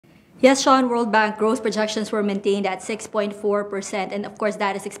Yes, Sean, World Bank growth projections were maintained at 6.4%. And of course,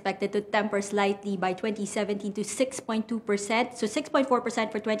 that is expected to temper slightly by 2017 to 6.2%. So 6.4%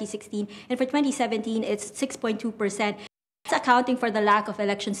 for 2016. And for 2017, it's 6.2%. It's accounting for the lack of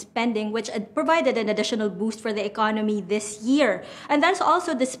election spending, which provided an additional boost for the economy this year. And that's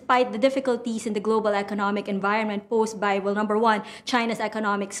also despite the difficulties in the global economic environment posed by, well, number one, China's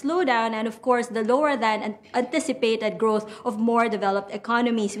economic slowdown, and of course, the lower than anticipated growth of more developed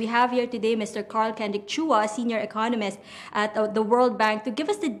economies. We have here today Mr. Karl Chua, a senior economist at the World Bank, to give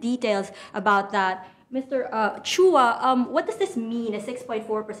us the details about that. Mr. Chua, what does this mean, a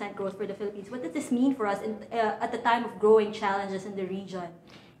 6.4% growth for the Philippines? What does this mean for us at the time of growing challenges in the region?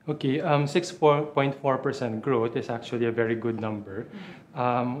 Okay, 6.4% growth is actually a very good number.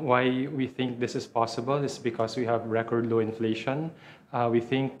 Why we think this is possible is because we have record low inflation. We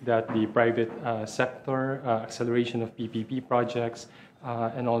think that the private sector, acceleration of PPP projects,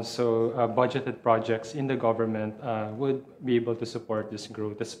 and also budgeted projects in the government would be able to support this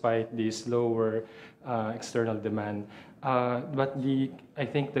growth despite the slower external demand. But I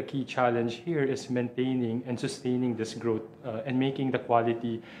think the key challenge here is maintaining and sustaining this growth and making the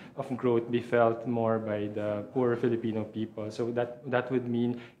quality of growth be felt more by the poor Filipino people. So that would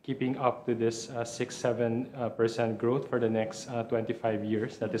mean keeping up to this 6-7% growth for the next 25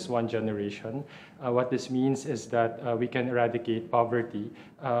 years. That is one generation. What this means is that we can eradicate poverty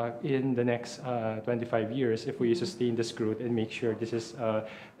in the next 25 years if we sustain this growth and make sure this is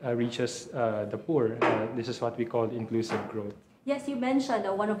reaches the poor. This is what we call inclusive growth. Yes, you mentioned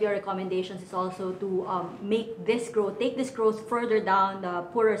one of your recommendations is also to take this growth further down the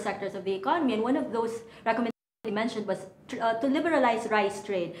poorer sectors of the economy. And one of those recommendations you mentioned was to liberalize rice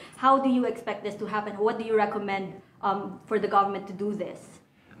trade. How do you expect this to happen? What do you recommend for the government to do this?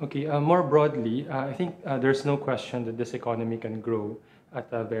 Okay, more broadly, I think there's no question that this economy can grow at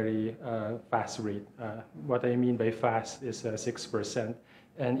a very fast rate. What I mean by fast is 6%.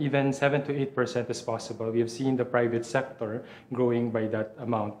 And even 7 to 8% is possible. We have seen the private sector growing by that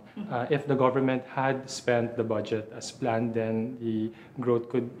amount. If the government had spent the budget as planned, then the growth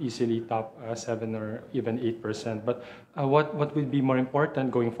could easily top 7 or even 8%. But what would be more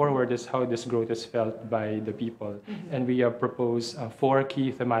important going forward is how this growth is felt by the people. And we have proposed 4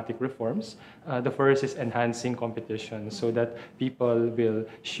 key thematic reforms. The first is enhancing competition so that people will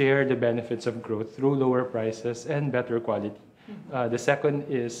share the benefits of growth through lower prices and better quality. The second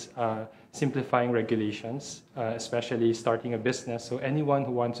is simplifying regulations, especially starting a business. So anyone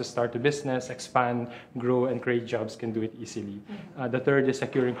who wants to start a business, expand, grow, and create jobs can do it easily. The third is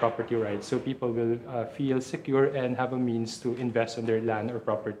securing property rights. So people will feel secure and have a means to invest on their land or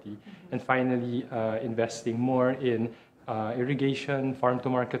property. And finally, investing more in irrigation,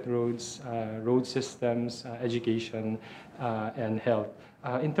 farm-to-market roads, road systems, education, and health.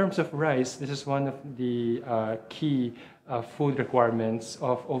 In terms of rice, this is one of the key food requirements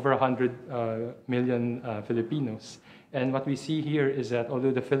of over 100 million Filipinos. And what we see here is that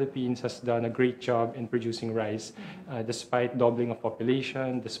although the Philippines has done a great job in producing rice, despite doubling of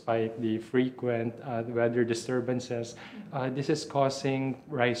population, despite the frequent weather disturbances, this is causing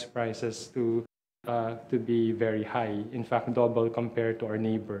rice prices to be very high, in fact, double compared to our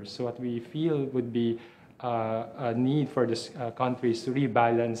neighbors. So what we feel would be a need for this countries to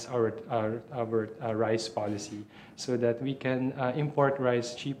rebalance our rice policy so that we can import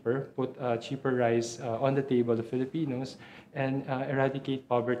rice cheaper, put cheaper rice on the table of Filipinos, and eradicate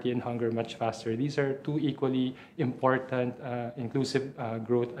poverty and hunger much faster. These are two equally important inclusive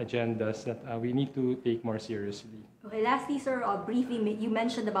growth agendas that we need to take more seriously. Okay, lastly, sir, briefly, you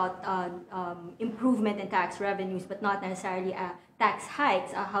mentioned about improvement in tax revenues, but not necessarily tax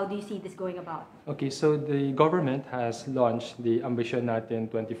hikes. How do you see this going about? Okay, so the government has launched the Ambisyon Natin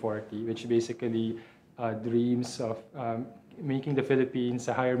 2040, which basically dreams of making the Philippines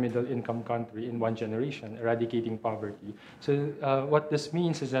a higher middle income country in one generation, eradicating poverty. So what this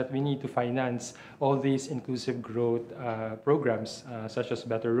means is that we need to finance all these inclusive growth programs, such as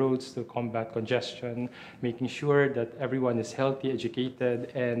better roads to combat congestion, making sure that everyone is healthy,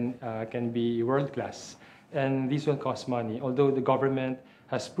 educated, and can be world-class. And these will cost money, although the government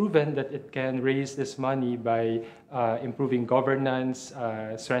has proven that it can raise this money by improving governance,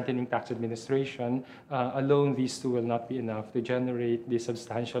 strengthening tax administration. Alone, these two will not be enough to generate the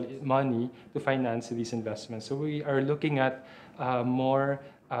substantial money to finance these investments. So we are looking at more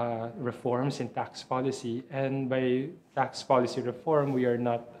reforms in tax policy. And by tax policy reform, we are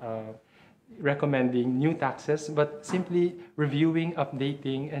not recommending new taxes, but simply reviewing,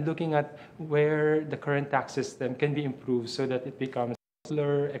 updating, and looking at where the current tax system can be improved so that it becomes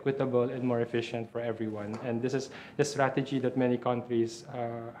equitable, and more efficient for everyone. And this is the strategy that many countries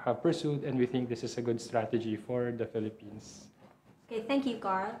have pursued, and we think this is a good strategy for the Philippines. Okay, thank you,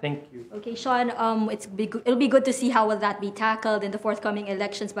 Karl. Thank you. Okay, Sean, it'll be good to see how will that be tackled in the forthcoming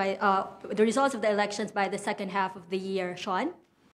elections by the results of the elections by the second half of the year. Sean?